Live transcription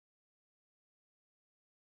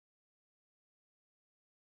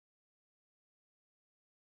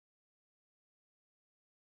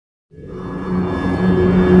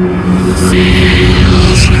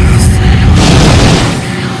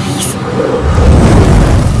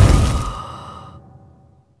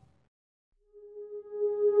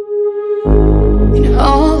In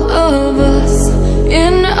all of us,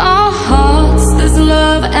 in our hearts, there's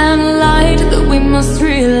love and light that we must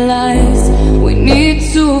realize. We need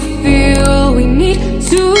to feel, we need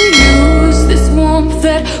to use this warmth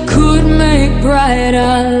that could make bright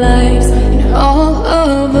our lives. In all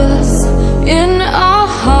of us, in our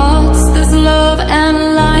hearts, there's love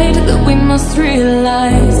and light that we must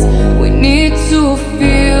realize. We need to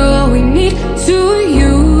feel, we need to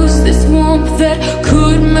use this warmth that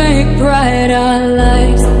could make bright our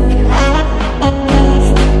lives.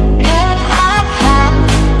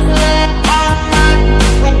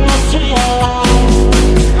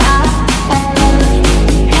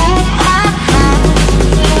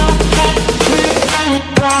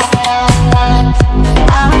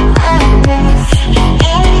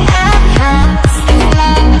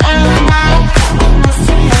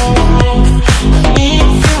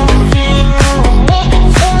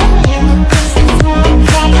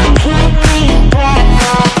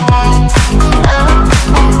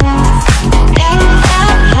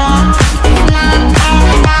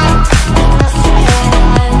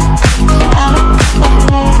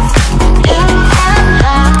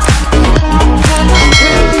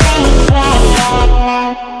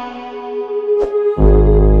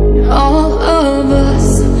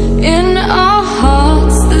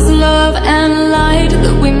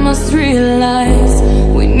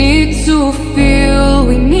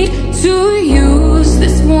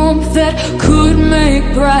 That could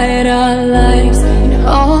make bright our lives. In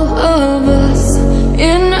all of us,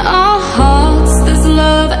 in our hearts, there's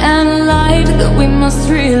love and light that we must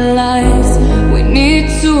realize. We need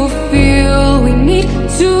to feel, we need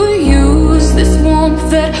to use this warmth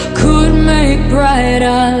that